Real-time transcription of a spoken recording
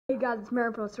guys, it's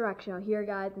megaminx here,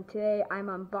 guys, and today I'm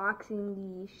unboxing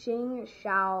the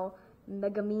SHANGSHOU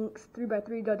megaminx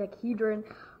 3x3 dodecahedron.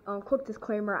 Quick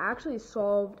disclaimer, I actually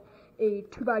solved a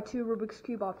 2x2 Rubik's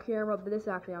Cube off camera, but this is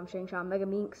actually on SHANGSHOU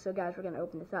megaminx. So guys, we're going to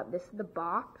open this up. This is the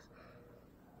box.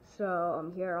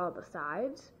 So here are all the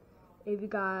sides. If you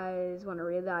guys want to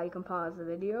read that, you can pause the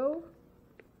video.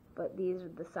 But these are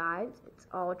the sides. It's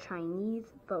all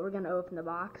Chinese, but we're going to open the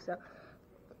box. So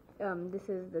this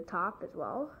is the top as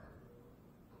well.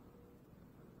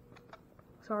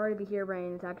 Sorry to hear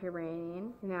rain, it's actually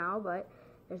raining now, but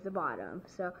there's the bottom.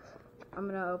 So I'm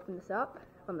gonna open this up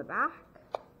from the back.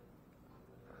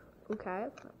 Okay,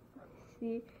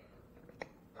 see,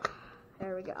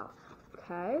 there we go.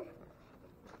 Okay,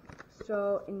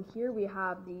 so in here we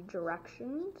have the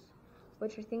directions,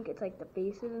 which I think it's like the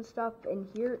faces and stuff, and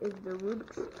here is the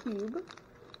Rubik's Cube.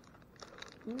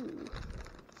 Ooh.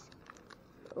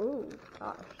 Oh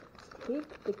gosh, let's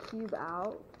take the cube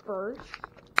out first.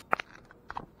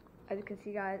 As you can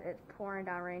see, guys, it's pouring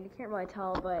down rain. You can't really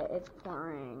tell, but it's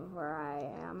pouring where I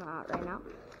am at right now.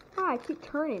 I keep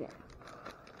turning it.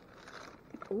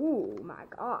 Oh my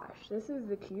gosh, this is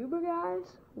the cube,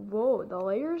 guys. Whoa, the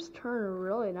layers turn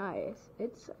really nice.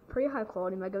 It's pretty high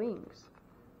quality megaminx.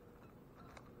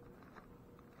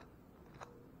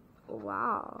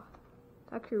 Wow,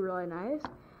 it's actually really nice.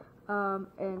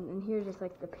 And here's just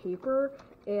like the paper,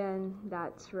 and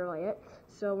that's really it.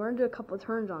 So we're gonna do a couple of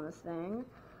turns on this thing.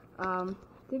 I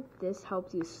think this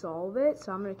helps you solve it,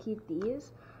 so I'm gonna keep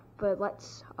these. But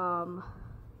let's ooh,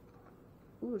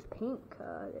 it's pink.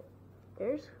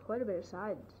 There's quite a bit of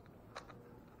sides.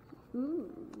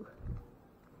 Ooh,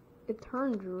 it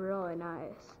turns really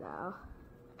nice though.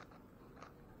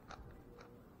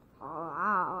 Oh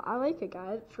wow, I like it,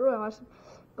 guys. It's really awesome.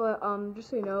 But just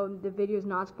so you know, the video is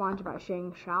not sponsored by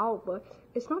SHANGSHOU, but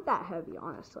it's not that heavy,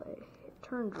 honestly. It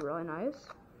turns really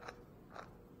nice.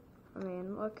 I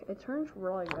mean, look, it turns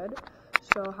really good.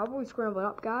 So how about we scramble it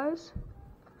up, guys?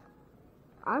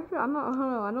 Actually, I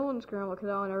don't want to scramble because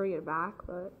I'll never get it back,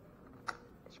 but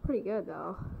it's pretty good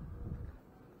though.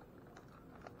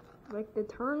 Like the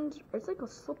turns, it's like a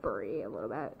slippery a little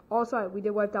bit. Also, we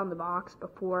did wipe down the box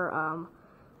before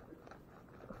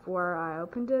I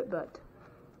opened it, but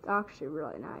it's actually a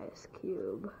really nice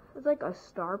cube. It's like a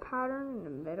star pattern in the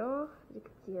middle. You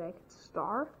can see like it's a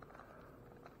star.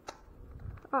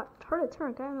 It's hard to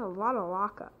turn. I have a lot of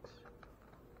lockups.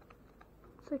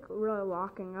 It's like really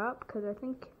locking up because I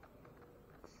think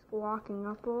it's locking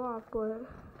up a lot, but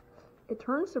it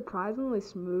turns surprisingly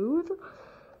smooth.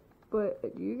 But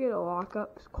you get a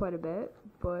lockups quite a bit,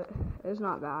 but it's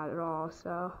not bad at all.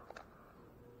 So.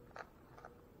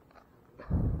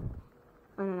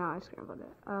 Oh, no, I scrambled it.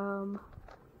 No.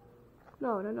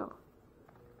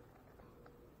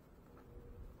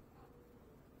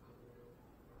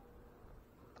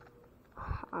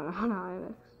 I don't know how I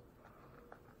mix.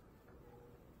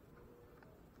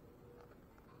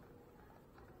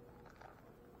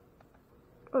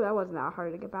 Oh, that wasn't that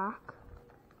hard to get back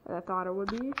as I thought it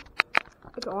would be.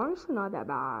 It's honestly not that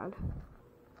bad.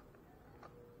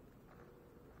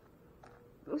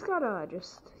 It's gotta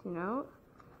just, you know.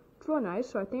 It's really nice,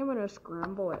 so I think I'm gonna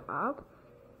scramble it up.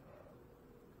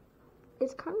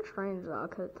 It's kind of strange though,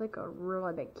 because it's like a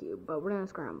really big cube, but we're gonna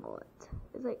scramble it.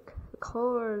 It's like the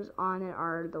colors on it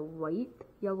are the white,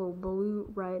 yellow, blue,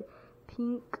 red,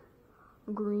 pink,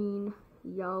 green,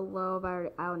 yellow,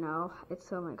 violet. I don't know. It's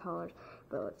so many colors,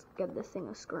 but let's give this thing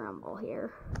a scramble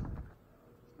here.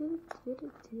 Okay,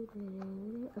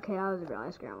 that was a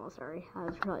really scramble. Sorry, that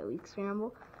was a really weak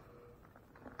scramble.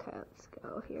 Okay, let's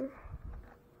go here.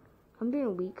 I'm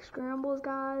doing weak scrambles,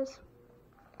 guys,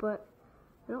 but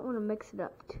I don't want to mix it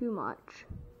up too much.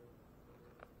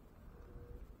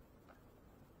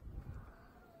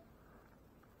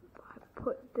 I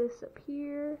put this up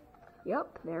here.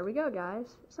 Yep, there we go,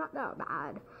 guys. It's not that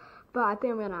bad, but I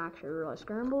think I'm gonna actually really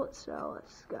scramble it. So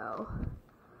let's go.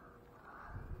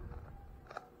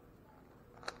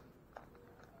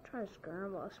 Try to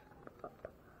scramble us up.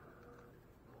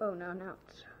 Oh no, now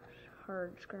it's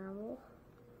hard scramble.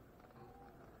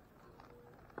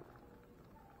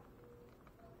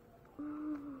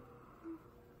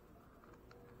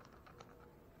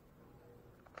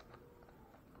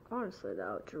 Honestly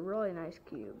though, it's a really nice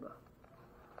cube.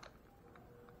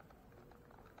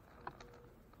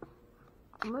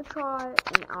 I'm gonna try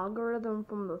an algorithm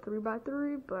from the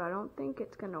 3x3, but I don't think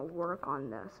it's gonna work on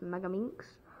this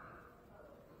megaminx.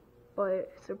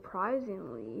 But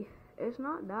surprisingly, it's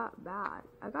not that bad.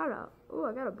 I got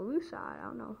a blue side, I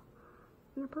don't know.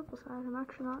 And the purple side, I'm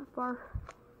actually not far.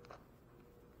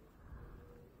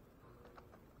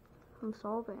 I'm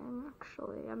solving,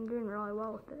 actually. I'm doing really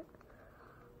well with it.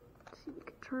 Let's see, we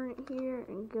can turn it here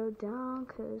and go down,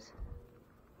 because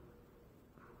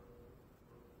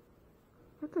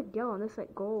that's like yellow and this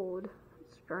like gold.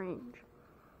 It's strange.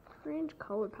 Strange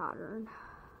color pattern.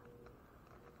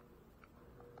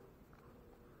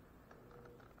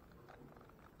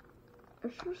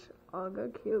 It's just a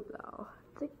good cube though.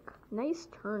 It's like nice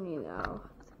turning though.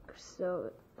 It's like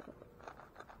so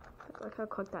look how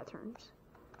quick that turns.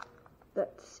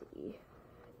 Let's see.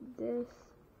 This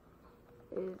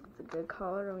is the good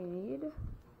color we need.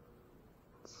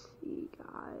 Let's see,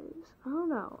 guys. I don't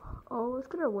know. Oh, let's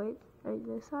get our weight right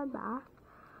this side back.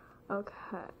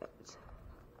 Okay.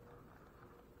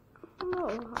 I don't know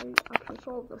how you actually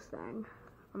solve this thing.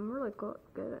 I'm really good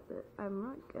at it. I'm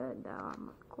not good though. I'm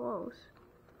not close.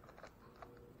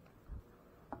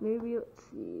 Maybe, let's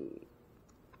see.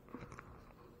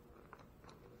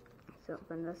 Let's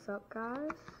open this up, guys.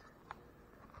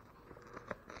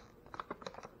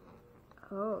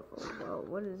 Oh, whoa,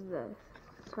 what is this?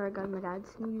 Sorry guys, my dad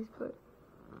sneezed, but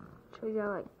shows you how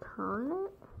to like turn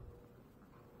it?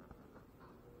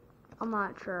 I'm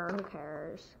not sure, who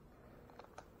cares?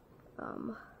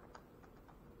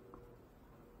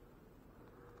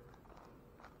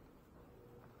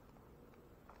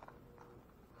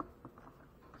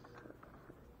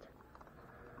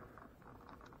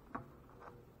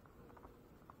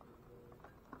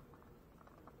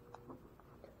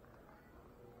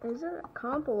 Is it?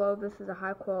 Comment below if this is a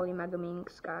high quality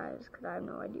megaminx, guys, because I have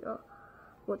no idea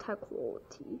what's high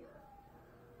quality.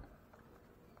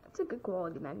 It's a good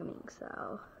quality megaminx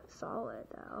though. Solid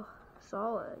though.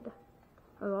 Solid.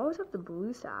 I always have the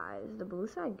blue side. Is the blue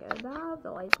side good though?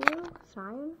 The light blue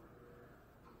sign?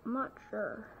 I'm not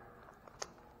sure.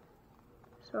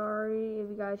 Sorry if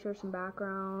you guys hear some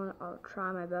background. I'll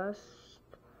try my best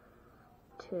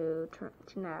to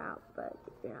tune that out, but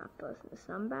you're not to listen to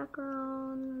some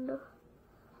background.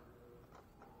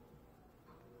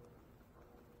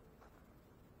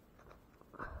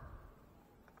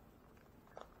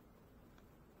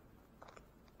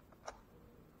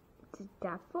 It's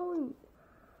definitely,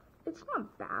 it's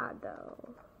not bad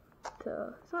though.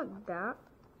 It's not that.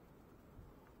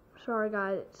 Sorry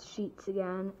guys, it's sheets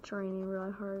again. It's raining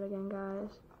really hard again,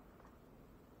 guys.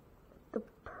 The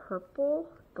purple,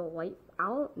 the light, I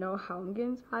don't know how I'm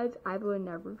getting sides. I would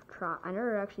never try. I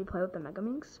never actually played with the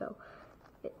megaminx, so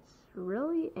it's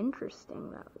really interesting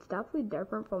though. It's definitely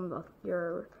different from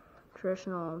your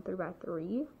traditional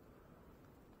 3x3.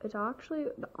 It's actually,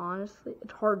 honestly,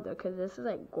 it's hard though, because this is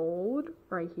like gold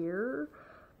right here,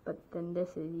 but then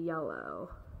this is yellow.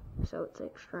 So it's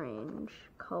like strange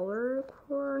color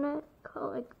coordinate,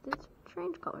 like this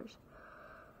strange colors.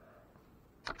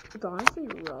 It's honestly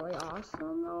really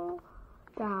awesome though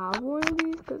to have one of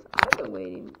these, because I've been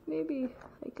waiting maybe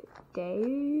like a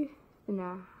day and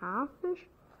a half-ish,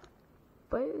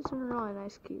 but it's a really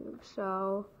nice cube.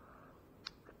 So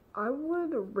I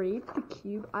would rate the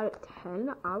cube out of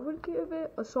 10. I would give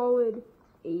it a solid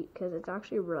 8 because it's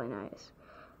actually really nice.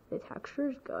 The texture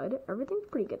is good. Everything's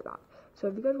pretty good about it. So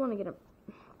if you guys want to get a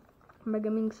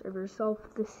megaminx of yourself,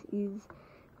 this is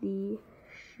the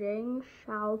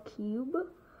SHANGSHOU cube.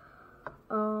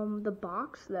 The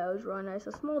box though is really nice.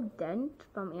 A small dent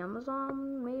from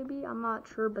Amazon, maybe. I'm not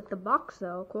sure, but the box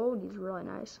though, quality is really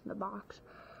nice in the box.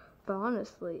 But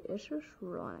honestly, it's just a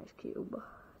really nice cube.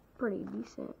 Pretty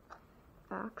decent,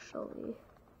 actually.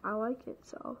 I like it.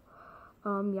 So,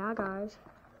 yeah, guys.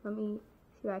 Let me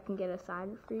see if I can get a side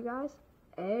for you guys.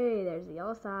 Hey, there's the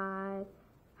yellow side.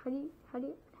 How do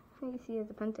you see it as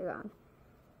a pentagon?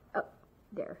 Oh,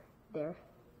 there is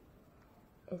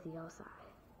the yellow side.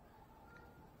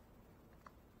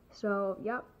 So,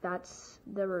 yep, that's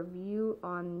the review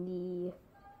on the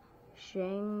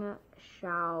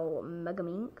SHANGSHOU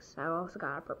megaminx. I also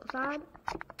got a purple side.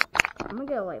 I'm gonna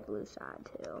get a light blue side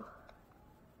too.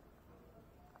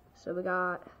 So we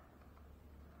got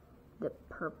the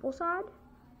purple side,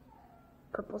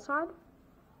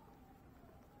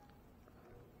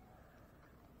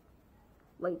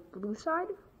 light blue side,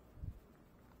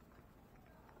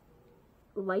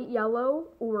 light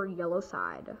yellow or yellow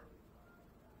side.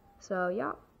 So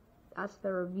yeah, that's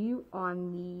the review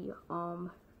on the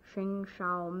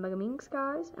SHANGSHOU megaminx,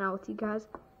 guys, and I will see you guys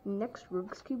next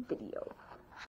Rubik's Cube video.